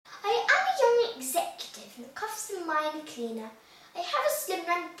from the cuffs and mine cleaner. I have a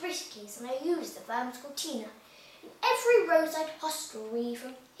Slimline briefcase and I use the firm's Cortina. In every roadside hostelry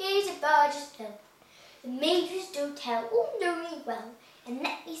from here to Burgess Hill. The maîtres d'hôtel all know me well and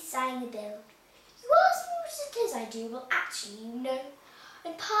let me sign the bill. You ask me what it is I do, well actually you know.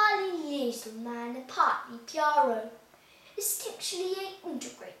 I'm partly liaison man and partly P.R.O. Instinctually I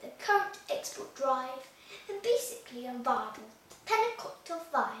integrate the current export drive and basically I'm viable to 10 o'clock till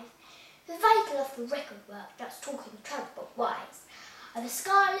 5. The vital of the record work that's talking transport wise are the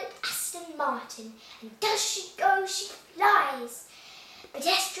scarlet Aston-Martin, and does she go, she flies.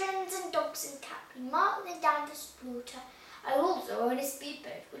 Pedestrians and dogs and cats, we mark them down to slaughter. I also own a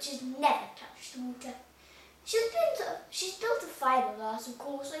speedboat which has never touched the water. She's built of fibre-glass, of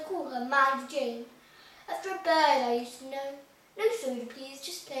course, I call her Mandy Jane. After a bird I used to know, no soda please,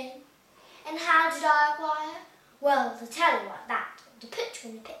 just plain. And how did I acquire? Well, to tell you like that, to put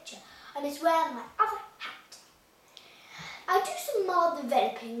you in the picture, I must wear my other hat. I do some mild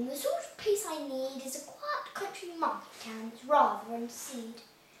developing. The sort of pace I need is a quiet country market town that's rather unseed.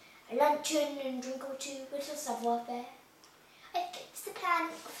 A luncheon and drink or two with a savoir-faire. I fix the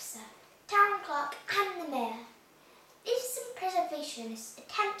planning officer, town clerk and the mayor. If some preservationist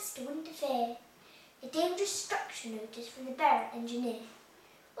attempts to interfere, a dangerous structure notice from the borough engineer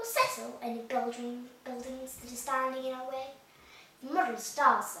will settle any buildings that are standing in our way. The modern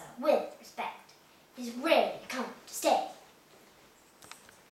style, sir, with respect, is really come to stay.